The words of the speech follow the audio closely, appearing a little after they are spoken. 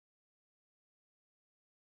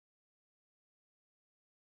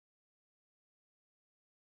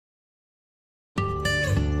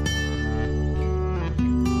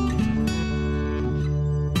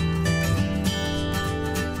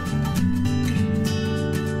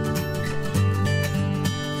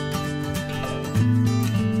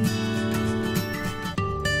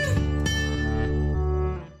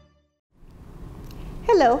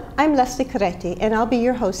Hello, I'm Leslie Coretti, and I'll be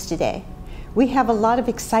your host today. We have a lot of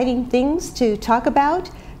exciting things to talk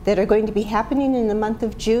about that are going to be happening in the month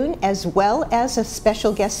of June, as well as a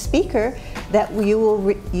special guest speaker that you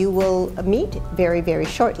will meet very, very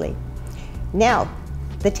shortly. Now,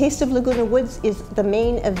 the Taste of Laguna Woods is the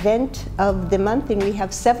main event of the month, and we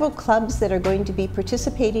have several clubs that are going to be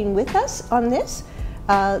participating with us on this.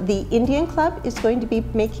 The Indian Club is going to be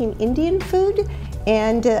making Indian food,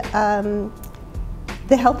 and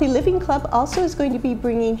the Healthy Living Club also is going to be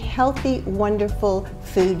bringing healthy, wonderful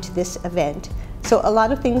food to this event. So a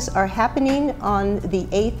lot of things are happening on the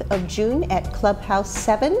 8th of June at Clubhouse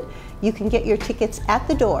 7. You can get your tickets at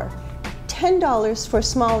the door. $10 for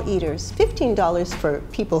small eaters, $15 for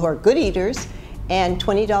people who are good eaters, and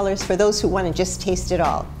 $20 for those who want to just taste it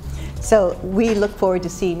all. So we look forward to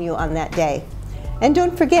seeing you on that day. And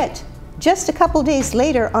don't forget, just a couple days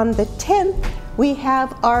later on the 10th, we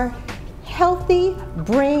have our Healthy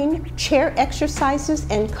Brain Chair Exercises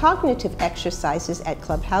and Cognitive Exercises at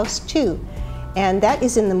Clubhouse 2. And that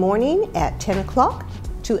is in the morning at 10 o'clock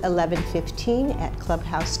to 11:15 at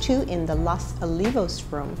Clubhouse 2 in the Los Olivos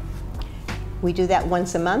room. We do that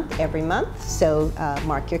once a month, every month, so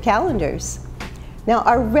mark your calendars. Now,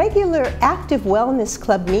 our regular Active Wellness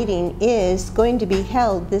Club meeting is going to be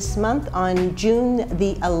held this month on June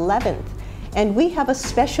the 11th. And we have a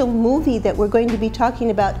special movie that we're going to be talking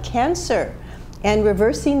about cancer and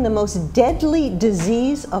reversing the most deadly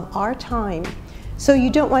disease of our time. So you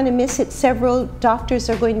don't want to miss it. Several doctors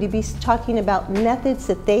are going to be talking about methods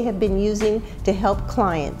that they have been using to help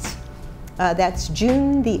clients. That's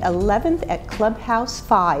June the 11th at Clubhouse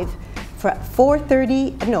 5 for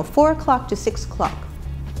 4 o'clock to 6 o'clock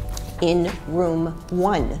in room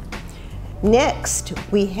 1. Next,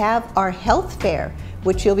 we have our health fair,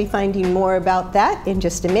 which you'll be finding more about that in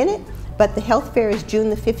just a minute. But the health fair is June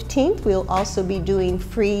the 15th. We'll also be doing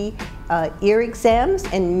free ear exams,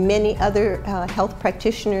 and many other health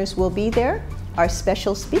practitioners will be there. Our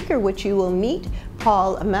special speaker, which you will meet,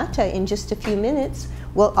 Paul Amata, in just a few minutes,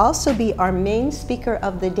 will also be our main speaker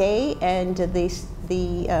of the day, and this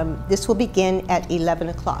will begin at 11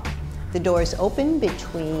 o'clock. The doors open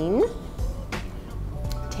between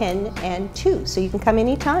 10 and 2, so you can come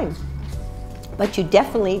anytime. But you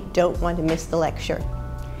definitely don't want to miss the lecture.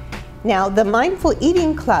 Now, the Mindful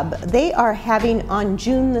Eating Club, they are having on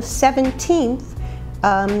June the 17th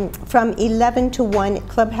from 11 to 1 at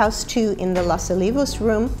Clubhouse 2 in the Los Olivos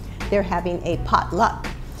room. They're having a potluck.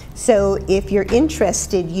 So if you're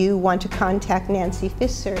interested, you want to contact Nancy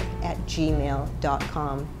Fisser at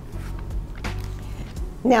gmail.com.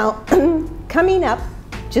 Now, coming up,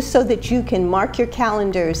 just so that you can mark your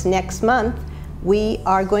calendars next month, we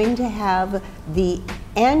are going to have the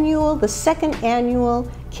second annual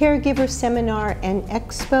Caregiver Seminar and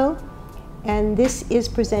Expo, and this is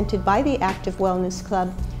presented by the Active Wellness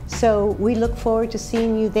Club. So we look forward to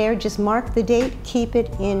seeing you there. Just mark the date, keep it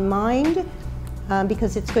in mind,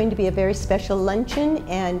 because it's going to be a very special luncheon,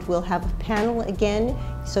 and we'll have a panel again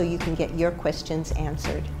so you can get your questions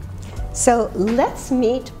answered. So let's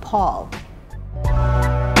meet Paul.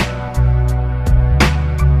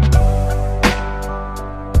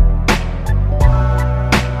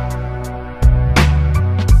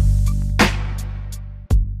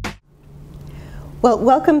 Well,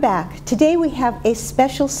 welcome back. Today we have a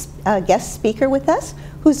special guest speaker with us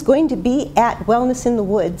who's going to be at Wellness in the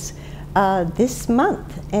Woods this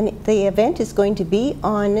month. And the event is going to be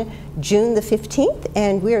on June the 15th,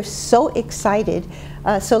 and we're so excited.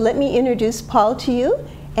 So let me introduce Paul to you,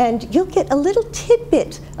 and you'll get a little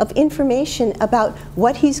tidbit of information about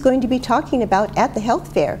what he's going to be talking about at the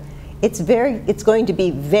health fair. It's going to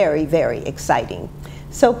be very, very exciting.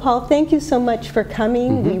 So Paul, thank you so much for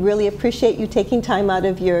coming. We really appreciate you taking time out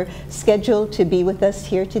of your schedule to be with us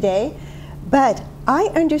here today. But I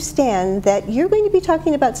understand that you're going to be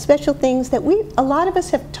talking about special things that a lot of us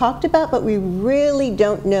have talked about, but we really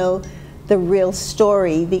don't know the real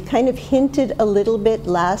story. They kind of hinted a little bit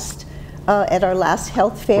at our last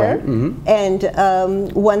health fair. Right.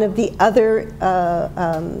 And one of the other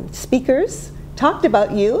speakers talked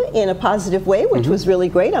about you in a positive way, which was really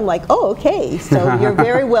great. I'm like, oh, okay. So you're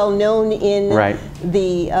very well known in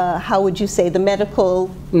the, how would you say, the medical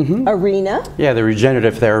arena. Yeah, the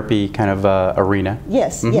regenerative therapy kind of arena.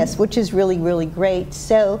 Yes, yes, which is really, really great.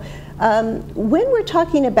 So when we're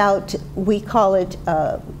talking about, we call it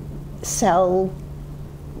cell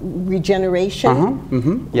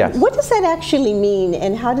regeneration. Yes. What does that actually mean,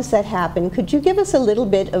 and how does that happen? Could you give us a little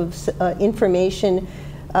bit of information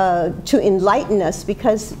to enlighten us,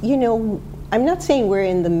 because, you know, I'm not saying we're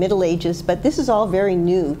in the Middle Ages, but this is all very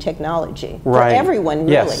new technology for Right. everyone,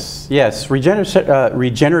 really. Yes, yes.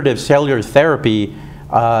 Regenerative cellular therapy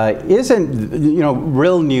isn't,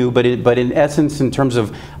 real new, but in essence, in terms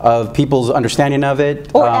of people's understanding of it,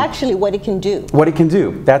 or actually what it can do. What it can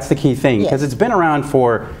do. That's the key thing, because Yes. it's been around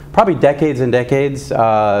for probably decades and decades.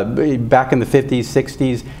 Back in the 50s,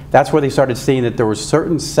 60s, that's where they started seeing that there were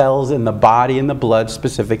certain cells in the body, in the blood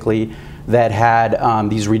specifically, that had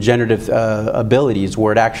these regenerative abilities,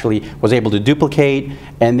 where it actually was able to duplicate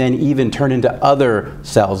and then even turn into other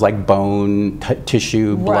cells like bone,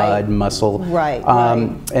 tissue, blood, muscle. Right.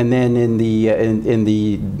 And then in the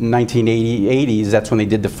 1980s, that's when they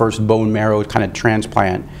did the first bone marrow kind of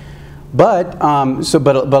transplant. But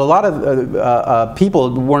but a lot of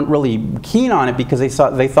people weren't really keen on it, because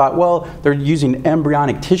they thought, well, they're using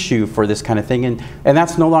embryonic tissue for this kind of thing, and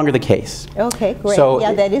that's no longer the case. Okay, great. So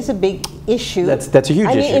yeah, that is a big issue. That's a huge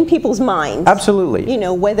issue. I mean, in people's minds. Absolutely.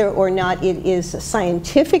 Whether or not it is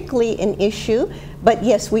scientifically an issue, but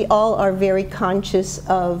yes, we all are very conscious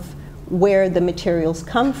of where the materials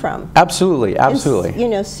come from. Absolutely, absolutely.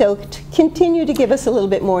 And, so continue to give us a little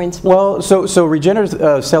bit more inspiration. Well, so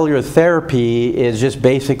regenerative cellular therapy is just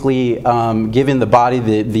basically giving the body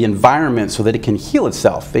the environment so that it can heal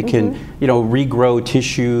itself. It can, regrow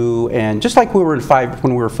tissue, and just like when we were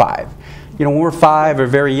five. When we're 5 or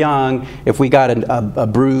very young, if we got a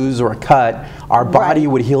bruise or a cut, our body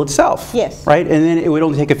would heal itself. Yes. Right? And then it would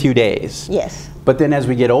only take a few days. Yes. But then as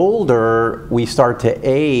we get older, we start to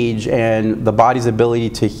age, and the body's ability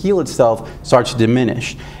to heal itself starts to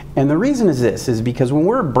diminish. And the reason is this, is because when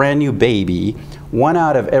we're a brand new baby, 1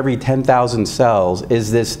 out of every 10,000 cells is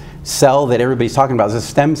this cell that everybody's talking about, is a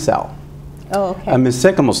stem cell. Oh, okay. A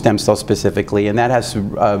mesenchymal stem cell specifically, and that has...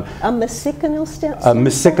 a mesenchymal stem cell? A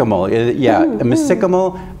mesenchymal, yeah, a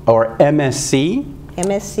mesenchymal, or MSC.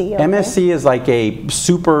 MSC, okay. MSC is like a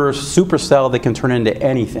super cell that can turn into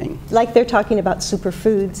anything. Like they're talking about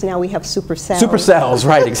superfoods, now we have super cells. Super cells,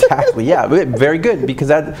 right, exactly, yeah, very good, because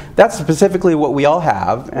that's specifically what we all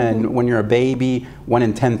have, and when you're a baby, 1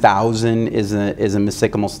 in 10,000 is a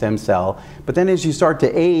mesenchymal stem cell, but then as you start to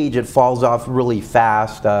age, it falls off really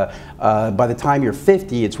fast. By the time you're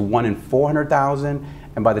 50, it's 1 in 400,000,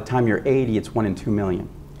 and by the time you're 80, it's 1 in 2 million.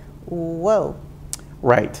 Whoa.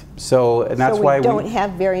 Right. So, and that's why we don't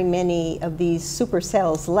have very many of these super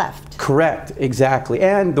cells left. Correct. Exactly.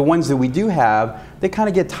 And the ones that we do have, they kind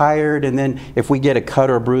of get tired, and then if we get a cut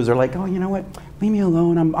or a bruise, they're like, oh, you know what? Leave me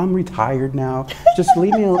alone. I'm retired now. Just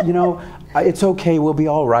leave me. It's okay. We'll be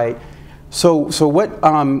all right. So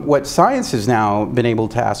what science has now been able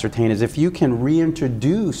to ascertain is if you can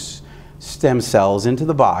reintroduce stem cells into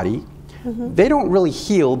the body. They don't really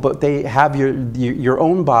heal, but they have your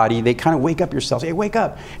own body. They kind of wake up your cells. Hey, wake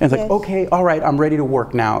up! And it's like, okay, all right, I'm ready to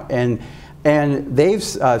work now. And they've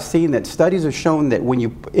seen that studies have shown that when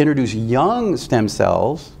you introduce young stem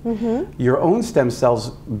cells, your own stem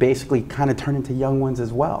cells basically kind of turn into young ones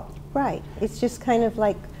as well. Right. It's just kind of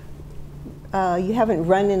like you haven't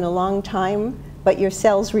run in a long time, but your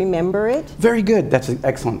cells remember it? Very good. That's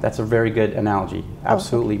excellent. That's a very good analogy.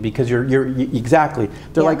 Absolutely. Okay. Because you're exactly.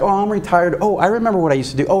 They're like, oh, I'm retired. Oh, I remember what I used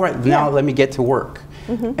to do. Oh, right. Now let me get to work.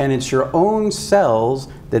 And it's your own cells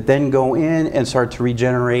that then go in and start to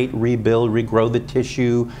regenerate, rebuild, regrow the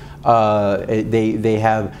tissue. They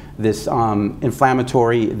have this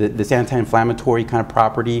this anti-inflammatory kind of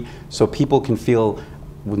property, so people can feel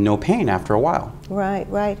with no pain after a while. Right,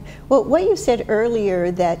 right. Well, what you said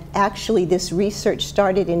earlier, that actually this research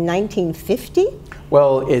started in 1950?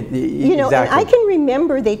 Well, exactly. And I can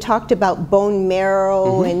remember they talked about bone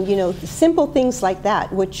marrow and, simple things like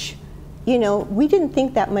that, which, we didn't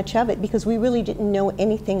think that much of it because we really didn't know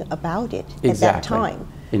anything about it at that time.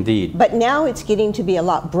 Indeed. But now it's getting to be a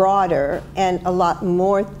lot broader and a lot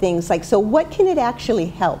more things like, so what can it actually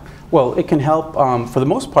help? Well, it can help, for the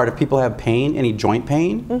most part, if people have pain, any joint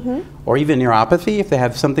pain, or even neuropathy, if they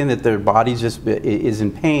have something that their body just is in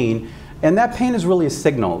pain, and that pain is really a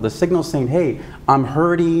signal. The signal is saying, hey, I'm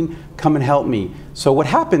hurting, come and help me. So what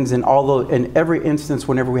happens in every instance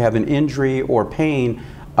whenever we have an injury or pain,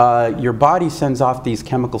 your body sends off these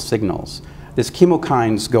chemical signals. These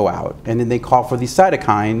chemokines go out, and then they call for these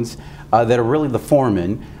cytokines that are really the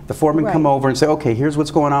foreman. The foreman come over and say, okay, here's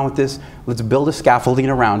what's going on with this. Let's build a scaffolding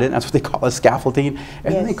around it. That's what they call a scaffolding.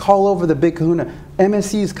 And then they call over the big kahuna.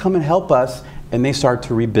 MSCs come and help us, and they start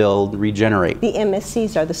to rebuild, regenerate. The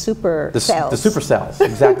MSCs are the super cells. The super cells,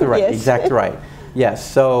 exactly right, exactly right.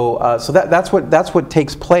 Yes, so that's what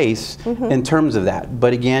takes place in terms of that.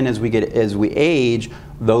 But again, as we age,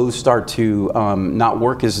 those start to not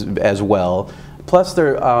work as well. Plus,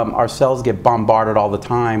 our cells get bombarded all the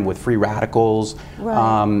time with free radicals.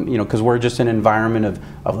 Right. You know, because we're just in an environment of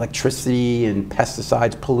electricity and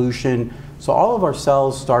pesticides, pollution. So all of our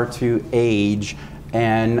cells start to age,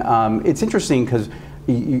 and it's interesting because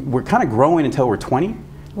we're kind of growing until we're 20.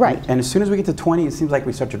 Right. And as soon as we get to 20, it seems like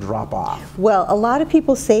we start to drop off. Well, a lot of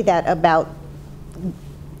people say that about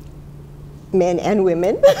men and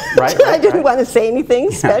women. Right, I didn't want to say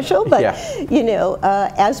anything special, but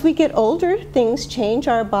Yeah. As we get older, things change.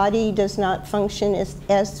 Our body does not function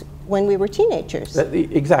as when we were teenagers.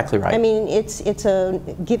 Exactly right. I mean,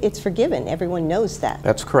 it's forgiven. Everyone knows that.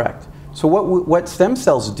 That's correct. So what stem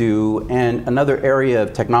cells do, and another area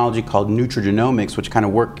of technology called nutrigenomics, which kind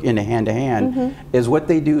of work in hand to hand, is what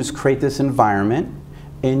they do is create this environment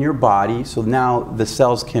in your body, so now the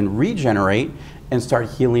cells can regenerate and start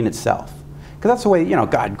healing itself. Because that's the way,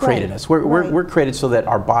 God created us. We're created so that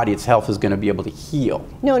our body, its health, is going to be able to heal.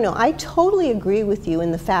 No, I totally agree with you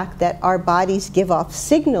in the fact that our bodies give off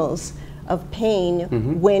signals of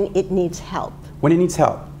pain when it needs help. When it needs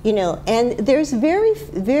help. And there's very,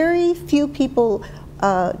 very few people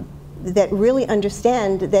that really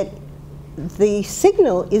understand that the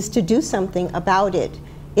signal is to do something about it.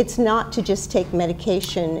 It's not to just take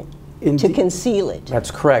medication to conceal it. That's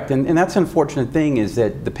correct. And that's an unfortunate thing, is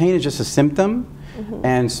that the pain is just a symptom.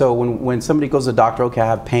 And so when somebody goes to the doctor, okay, I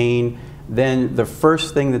have pain, then the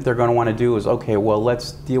first thing that they're going to want to do is, okay, well,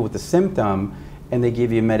 let's deal with the symptom. And they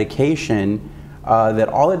give you a medication that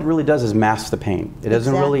all it really does is mask the pain. It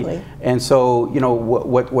doesn't really. And so,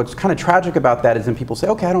 what's kind of tragic about that is when people say,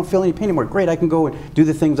 okay, I don't feel any pain anymore. Great, I can go and do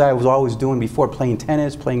the things I was always doing before, playing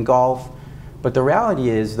tennis, playing golf. But the reality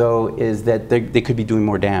is, though, is that they could be doing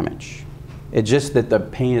more damage. It's just that the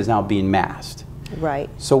pain is now being masked.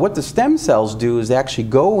 Right. So what the stem cells do is they actually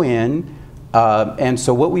go in, and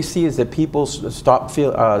so what we see is that people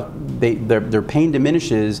their pain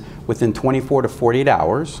diminishes within 24 to 48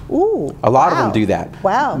 hours. Ooh, a lot of them do that.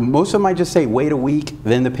 Wow. Most of them might just say, wait a week,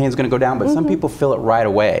 then the pain's going to go down, but some people feel it right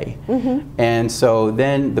away. And so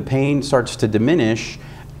then the pain starts to diminish,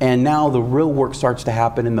 and now the real work starts to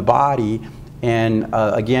happen in the body. And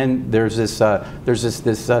again, there's this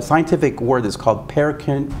scientific word that's called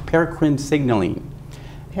paracrine signaling.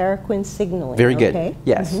 Paracrine signaling. Very good. Okay.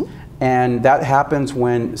 Yes. And that happens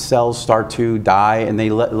when cells start to die, and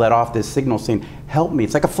they let off this signal saying, help me.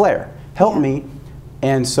 It's like a flare. Help me.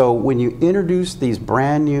 And so when you introduce these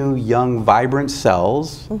brand new, young, vibrant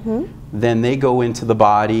cells, then they go into the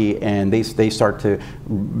body and they start to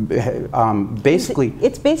basically...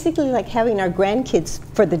 It's basically like having our grandkids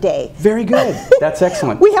for the day. Very good. That's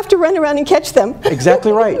excellent. We have to run around and catch them.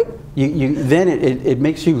 Exactly right. Then it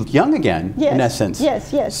makes you young again, in essence.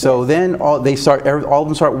 Yes. So then all of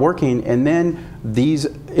them start working, and then these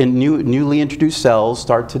newly introduced cells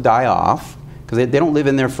start to die off, because they don't live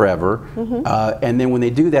in there forever. And then when they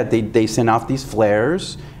do that, they send off these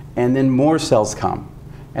flares, and then more cells come.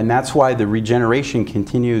 And that's why the regeneration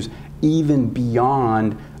continues even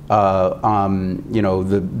beyond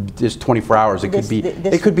just 24 hours. It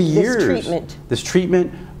could be years. This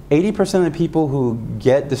treatment. 80% of the people who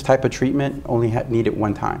get this type of treatment only need it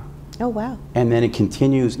one time. Oh, wow. And then it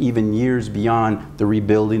continues even years beyond. The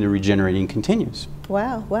rebuilding, the regenerating continues.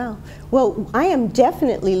 Wow. Well, I am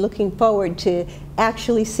definitely looking forward to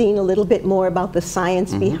actually seeing a little bit more about the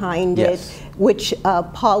science behind it, which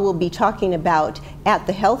Paul will be talking about at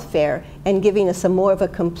the health fair, and giving us more of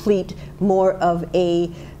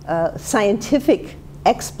a scientific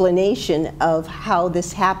explanation of how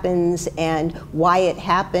this happens and why it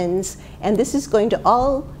happens. And this is going to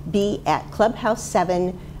all be at Clubhouse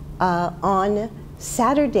 7 on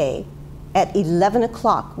Saturday at 11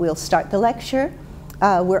 o'clock. We'll start the lecture.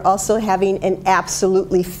 We're also having an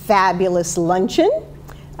absolutely fabulous luncheon.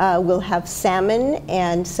 We'll have salmon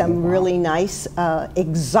and some really nice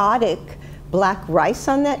exotic black rice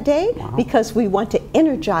on that day, because we want to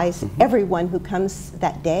energize everyone who comes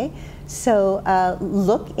that day. So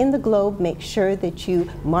look in the globe, make sure that you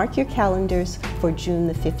mark your calendars for June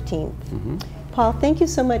the 15th. Paul, thank you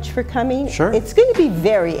so much for coming. Sure. It's going to be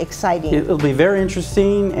very exciting. It'll be very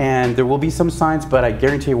interesting, and there will be some science, but I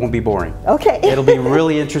guarantee it won't be boring. Okay. It'll be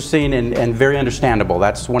really interesting and very understandable.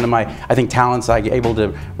 That's one of my, I think, talents. I'm able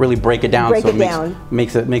to really break it down. It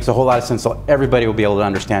makes a whole lot of sense, so everybody will be able to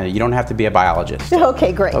understand it. You don't have to be a biologist.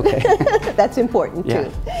 Okay, great. Okay. That's important too.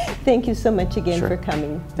 Thank you so much again for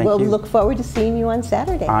coming. We'll look forward to seeing you on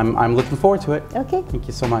Saturday. I'm looking forward to it. Okay. Thank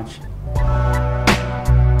you so much.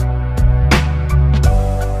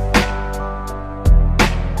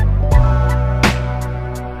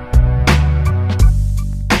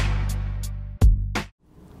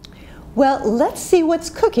 Well, let's see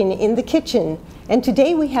what's cooking in the kitchen. And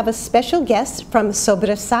today we have a special guest from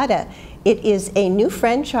Sobrasada. It is a new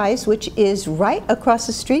franchise which is right across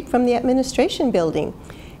the street from the administration building.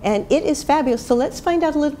 And it is fabulous, so let's find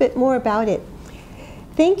out a little bit more about it.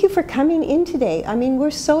 Thank you for coming in today. I mean,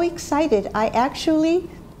 we're so excited. I actually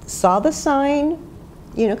saw the sign,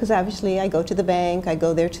 you know, because obviously I go to the bank, I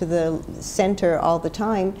go there to the center all the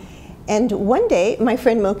time. And one day, my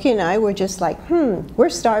friend Moki and I were just like, we're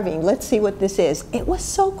starving, let's see what this is. It was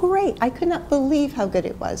so great. I could not believe how good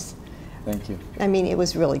it was. Thank you. I mean, it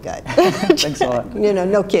was really good. Thanks a lot. You know,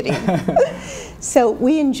 no kidding. So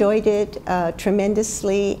we enjoyed it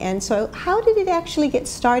tremendously. And so how did it actually get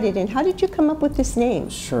started, and how did you come up with this name?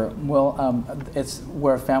 Sure. Well,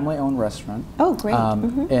 we're a family-owned restaurant. Oh, great.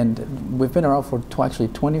 And we've been around for actually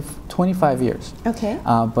 25 years. Okay.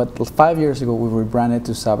 But 5 years ago, we rebranded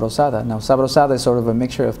to Sobrasada. Now, Sobrasada is sort of a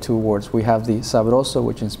mixture of two words. We have the sabroso,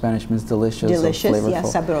 which in Spanish means delicious. Delicious, or flavorful. yeah,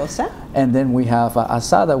 sabrosa. And then we have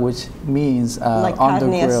asada, which means like on the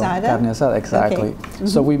carne grill. asada? Carne asada, exactly. Okay.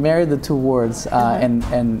 So we married the two words, and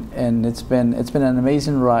it's been an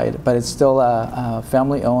amazing ride. But it's still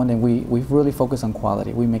family owned, and we've really focused on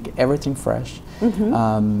quality. We make everything fresh.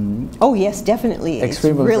 Oh yes, definitely.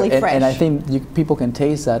 Extremely it's really fresh. And I think people can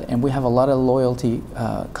taste that. And we have a lot of loyalty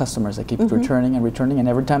customers that keep returning and returning. And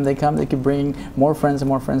every time they come, they keep bringing more friends and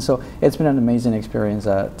more friends. So it's been an amazing experience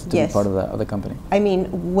to be part of the company. I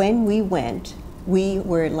mean, when we went, we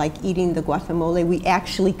were like eating the guacamole. We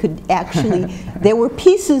actually there were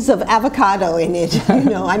pieces of avocado in it, you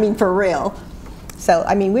know, I mean, for real. So,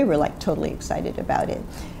 I mean, we were like totally excited about it.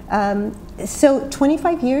 So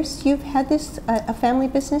 25 years you've had this, a family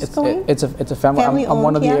business going? It's a family. I'm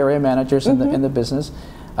one of the area managers in the business,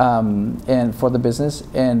 and for the business.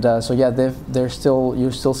 And so yeah,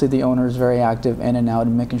 you still see the owners very active in and out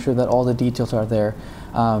and making sure that all the details are there.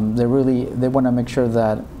 They want to make sure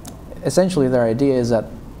that essentially their idea is that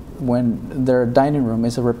when their dining room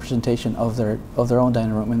is a representation of their own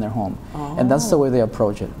dining room in their home. And that's the way they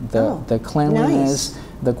approach it. The cleanliness,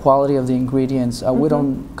 the quality of the ingredients. We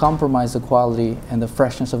don't compromise the quality and the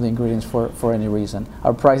freshness of the ingredients for any reason.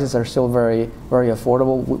 Our prices are still very, very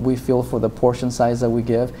affordable. We feel for the portion size that we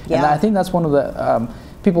give. And I think that's one of the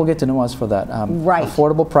people get to know us for that. Right.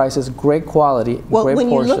 Affordable prices, great quality, well, great when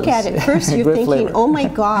portions. you look at it, first you're thinking, flavor. oh my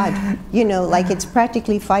God, you know, like it's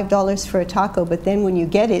practically $5 for a taco, but then when you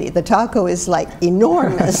get it, the taco is like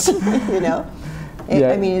enormous, you know.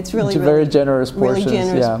 I mean, it's really very generous portions. Really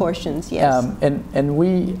generous portions, yes. And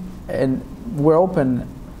we're open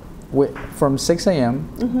from 6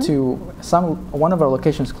 a.m. to one of our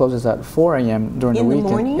locations closes at 4 a.m. during the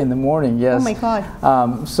weekend. In the morning, yes. Oh my God.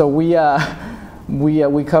 So we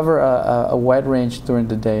cover a wide range during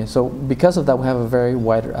the day. So because of that, we have a very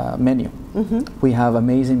wide menu. We have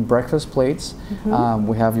amazing breakfast plates.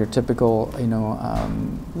 We have your typical, you know,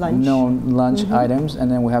 lunch items, and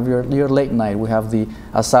then we have your late night. We have the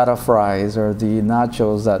asada fries or the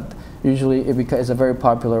nachos that usually is a very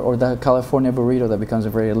popular, or the California burrito that becomes a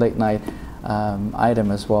very late night item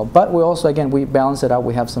as well. But we also, again, we balance it out.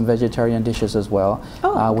 We have some vegetarian dishes as well.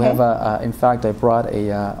 Oh, okay. We have in fact, I brought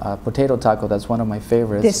a potato taco. That's one of my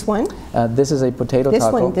favorites. This one? This is a potato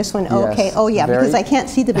taco. This one, yes. Okay. Oh yeah, because I can't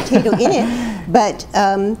see the potato in it. But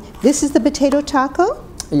this is the potato taco?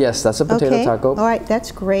 Yes, that's a potato taco. All right, that's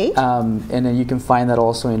great. And then you can find that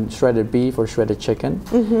also in shredded beef or shredded chicken.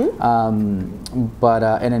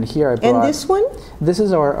 And then here I brought. And this one? This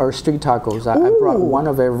is our street tacos. I brought one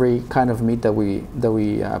of every kind of meat that we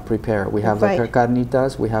prepare. We have the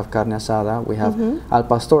carnitas, we have carne asada, we have al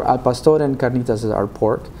pastor. Al pastor and carnitas is our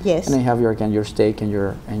pork. Yes. And then you have your steak and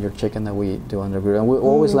your chicken that we do on the grill. And we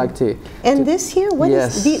always like to. And this here, what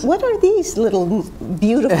are these little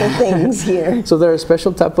beautiful things here? So they're a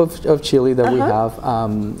special type of chili that we have.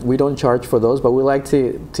 We don't charge for those, but we like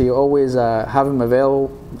to always have them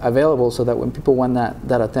available so that when people want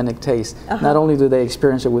that authentic taste, not only do they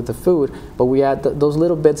experience it with the food, but we add those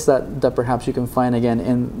little bits that perhaps you can find again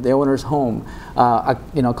in the owner's home,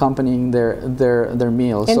 you know, accompanying their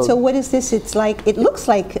meals. And so what is this? It's like, it looks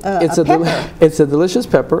like it's a pepper. It's a delicious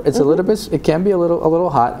pepper. It's a little bit. It can be a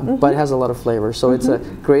little hot, but it has a lot of flavor. So it's a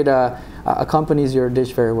great. Accompanies your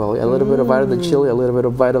dish very well. A little bit of bite of the chili, a little bit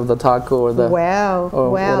of bite of the taco, or the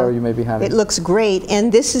whatever you may be having. It looks great,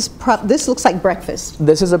 and this looks like breakfast.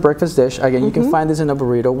 This is a breakfast dish. Again, you can find this in a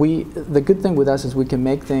burrito. The good thing with us is we can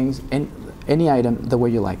make things in any item the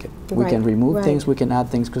way you like it. We can remove things, we can add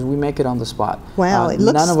things, because we make it on the spot. Wow, it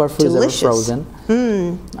looks none of our food delicious. is ever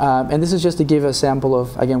frozen. And this is just to give a sample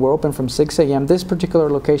of, again, we're open from 6 a.m. This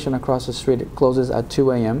particular location across the street, it closes at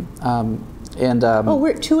 2 a.m. And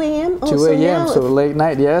we're at 2 a.m. 2 a.m. So late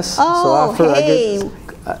night, yes. Oh, so after hey. a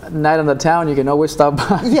good night on the town, you can always stop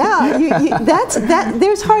by. Yeah,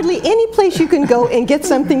 there's hardly any place you can go and get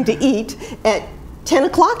something to eat at 10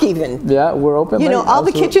 o'clock even. Yeah, we're open late. You know, all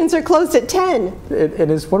the kitchens are closed at 10.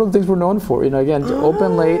 And it's one of the things we're known for. You know, again, to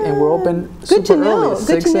open late, and we're open super early,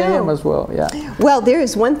 6 a.m. as well. Yeah. Well, there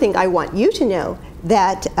is one thing I want you to know,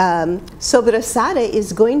 that Sobrasada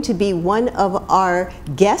is going to be one of our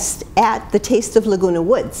guests at the Taste of Laguna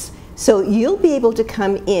Woods. So you'll be able to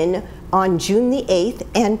come in on June the 8th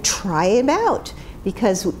and try it out,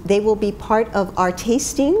 because they will be part of our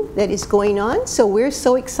tasting that is going on. So we're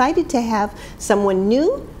so excited to have someone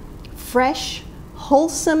new, fresh,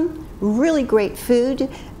 wholesome, really great food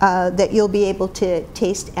that you'll be able to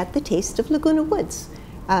taste at the Taste of Laguna Woods.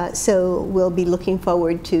 So we'll be looking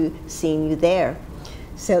forward to seeing you there.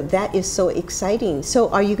 So that is so exciting. So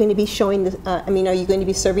are you going to be showing the, are you going to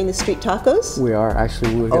be serving the street tacos? We are,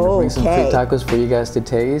 actually. We're going to bring some street tacos for you guys to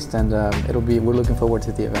taste, and we're looking forward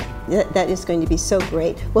to the event. That is going to be so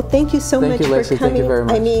great. Well, thank you so much for coming. Thank you very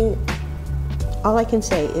much. I mean, all I can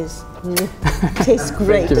say is, tastes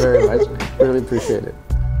great. Thank you very much. Really appreciate it.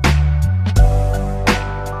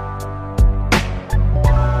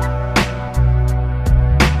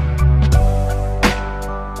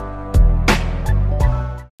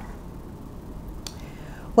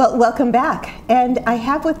 Well, welcome back. And I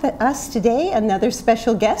have with us today another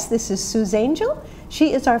special guest. This is Suze Angel.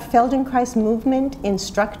 She is our Feldenkrais movement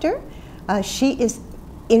instructor. She is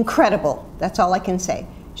incredible. That's all I can say.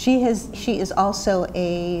 She is also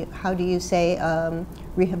a,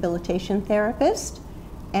 rehabilitation therapist.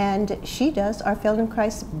 And she does our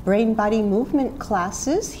Feldenkrais brain-body movement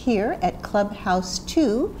classes here at Clubhouse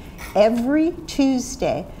 2 every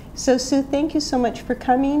Tuesday. So Sue, thank you so much for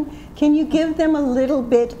coming. Can you give them a little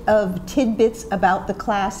bit of tidbits about the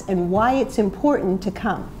class and why it's important to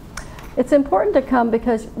come? It's important to come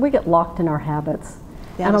because we get locked in our habits.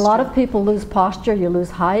 And a lot of people lose posture, you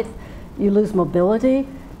lose height, you lose mobility,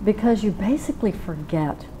 because you basically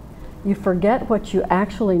forget. You forget what you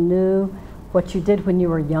actually knew, what you did when you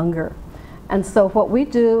were younger. And so what we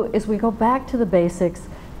do is we go back to the basics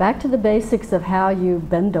of how you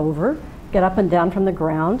bend over, get up and down from the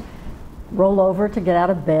ground, roll over to get out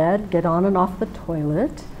of bed, get on and off the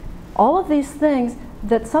toilet. All of these things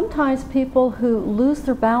that sometimes people who lose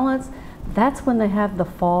their balance, that's when they have the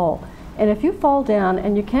fall. And if you fall down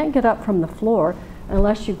and you can't get up from the floor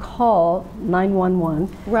unless you call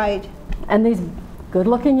 911. Right. And these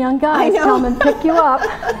good-looking young guys come and pick you up.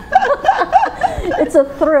 It's a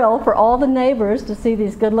thrill for all the neighbors to see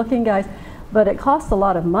these good-looking guys. But it costs a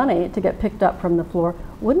lot of money to get picked up from the floor.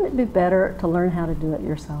 Wouldn't it be better to learn how to do it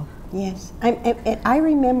yourself? Yes. I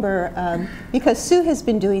remember, because Sue has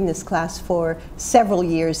been doing this class for several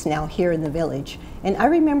years now here in the village. And I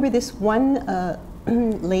remember this one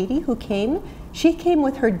lady who came. She came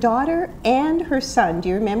with her daughter and her son. Do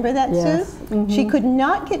you remember that, yes. Sue? Mm-hmm. She could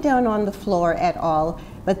not get down on the floor at all,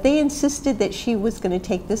 but they insisted that she was going to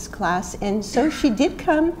take this class. And so she did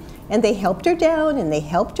come. And they helped her down, and they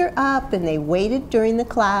helped her up, and they waited during the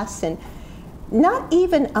class. And not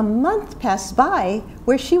even a month passed by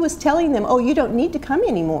where she was telling them, oh, you don't need to come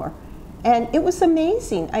anymore. And it was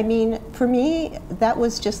amazing. I mean, for me, that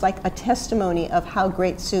was just like a testimony of how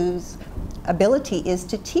great Sue's ability is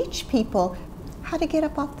to teach people how to get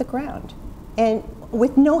up off the ground, and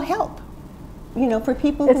with no help. You know, for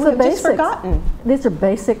people who have just forgotten. These are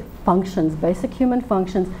basic functions, basic human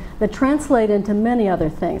functions that translate into many other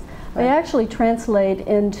things. They actually translate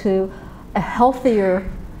into a healthier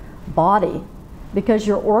body because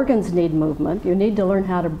your organs need movement. You need to learn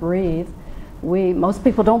how to breathe. Most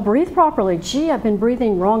people don't breathe properly. Gee, I've been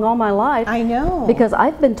breathing wrong all my life. I know. Because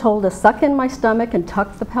I've been told to suck in my stomach and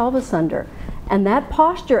tuck the pelvis under. And that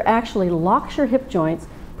posture actually locks your hip joints,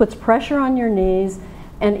 puts pressure on your knees,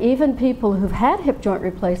 and even people who've had hip joint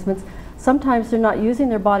replacements, sometimes they're not using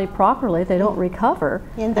their body properly, they don't recover.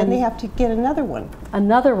 And then they have to get another one.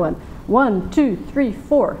 Another one. 1, 2, 3,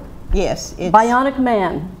 4. Yes. Bionic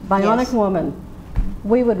man, bionic woman.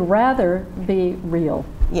 We would rather be real.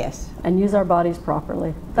 Yes. And use our bodies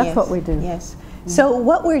properly. That's what we do. Yes. So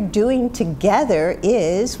what we're doing together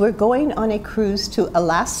is we're going on a cruise to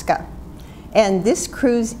Alaska. And this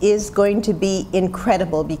cruise is going to be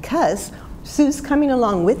incredible because Sue's coming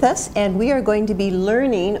along with us, and we are going to be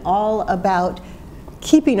learning all about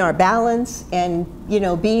keeping our balance and, you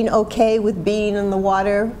know, being okay with being in the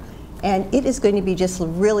water. And it is going to be just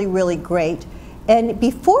really, really great. And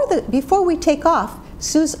before we take off,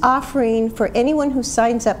 Sue's offering for anyone who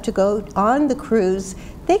signs up to go on the cruise,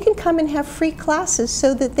 they can come and have free classes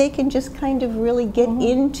so that they can just kind of really get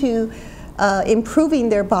into improving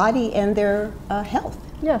their body and their health.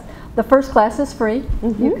 Yes. The first class is free.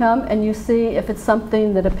 You come and you see if it's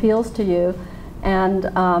something that appeals to you. And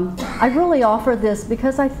I really offer this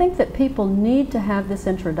because I think that people need to have this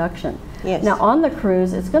introduction. Yes. Now on the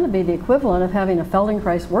cruise, it's going to be the equivalent of having a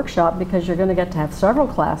Feldenkrais workshop because you're going to get to have several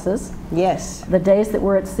classes. Yes. The days that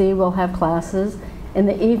we're at sea, we'll have classes. In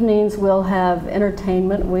the evenings, we'll have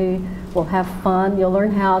entertainment. We will have fun. You'll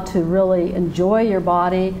learn how to really enjoy your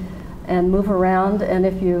body and move around. And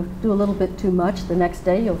if you do a little bit too much, the next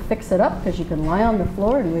day you'll fix it up because you can lie on the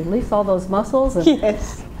floor and release all those muscles and,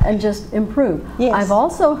 yes. and just improve. Yes. I've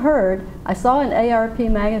also heard, I saw in ARP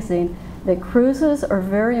magazine, that cruises are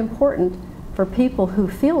very important for people who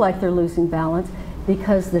feel like they're losing balance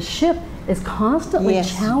because the ship is constantly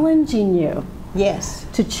yes. challenging you. Yes.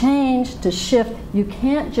 To change, to shift. You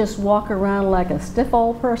can't just walk around like a stiff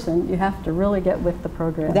old person. You have to really get with the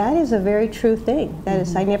program. That is a very true thing. That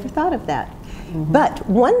is, I never thought of that. But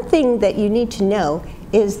one thing that you need to know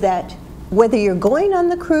is that whether you're going on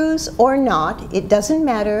the cruise or not, it doesn't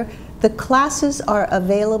matter. The classes are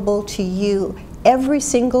available to you every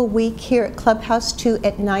single week here at Clubhouse 2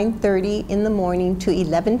 at 9:30 in the morning to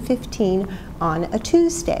 11:15 on a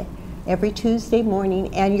Tuesday. Every Tuesday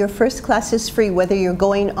morning, and your first class is free whether you're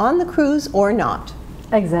going on the cruise or not.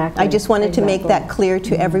 Exactly. I just wanted to make that clear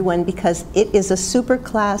to everyone because it is a super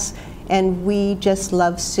class and we just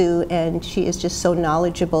love Sue and she is just so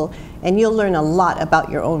knowledgeable and you'll learn a lot about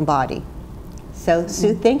your own body. So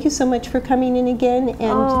Sue, thank you so much for coming in again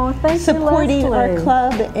and supporting our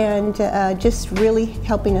club and just really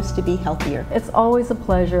helping us to be healthier. It's always a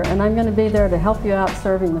pleasure, and I'm going to be there to help you out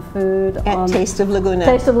serving the food. At Taste of Laguna.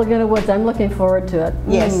 Taste of Laguna Woods. I'm looking forward to it.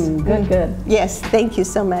 Yes. Good, good. Yes, thank you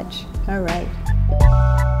so much. All right.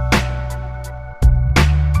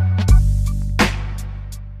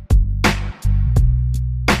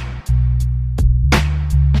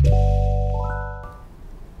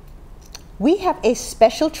 We have a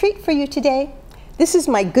special treat for you today. This is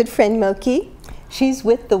my good friend Moki. She's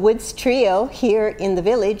with the Woods Trio here in the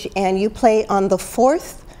village, and you play on the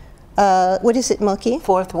fourth, what is it, Moki?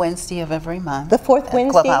 Fourth Wednesday of every month. The fourth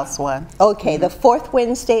Wednesday? Clubhouse 1. Okay, the fourth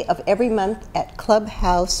Wednesday of every month at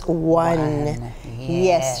Clubhouse 1.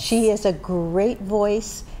 Yes, she has a great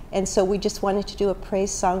voice, and so we just wanted to do a praise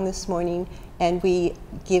song this morning, and we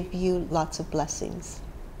give you lots of blessings.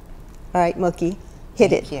 All right, Moki,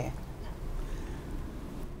 hit it. Thank you.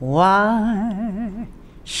 Why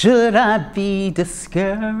should I be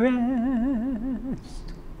discouraged?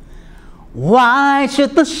 Why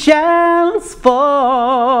should the shadows fall?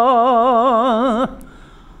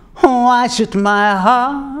 Why should my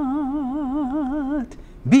heart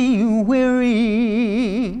be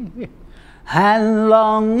weary and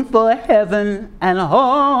long for heaven and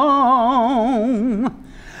home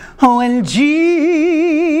when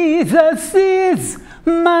Jesus is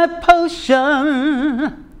my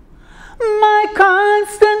potion? My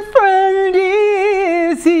constant friend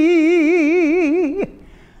is he,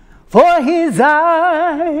 for his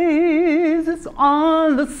eyes is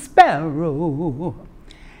on the sparrow,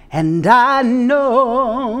 and I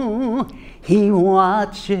know he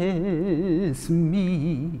watches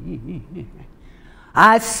me.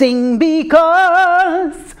 I sing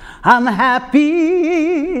because I'm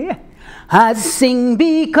happy. I sing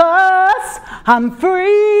because I'm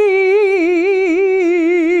free,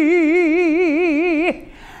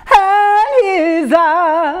 and his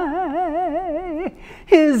eye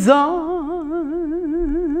is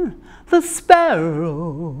on the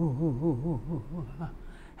sparrow,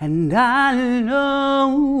 and I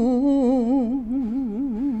know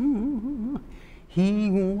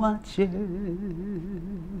he watches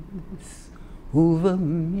over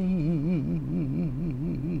me.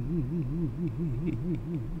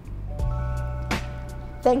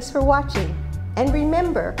 Thanks for watching, and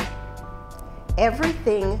remember,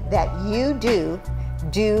 everything that you do,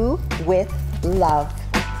 do with love.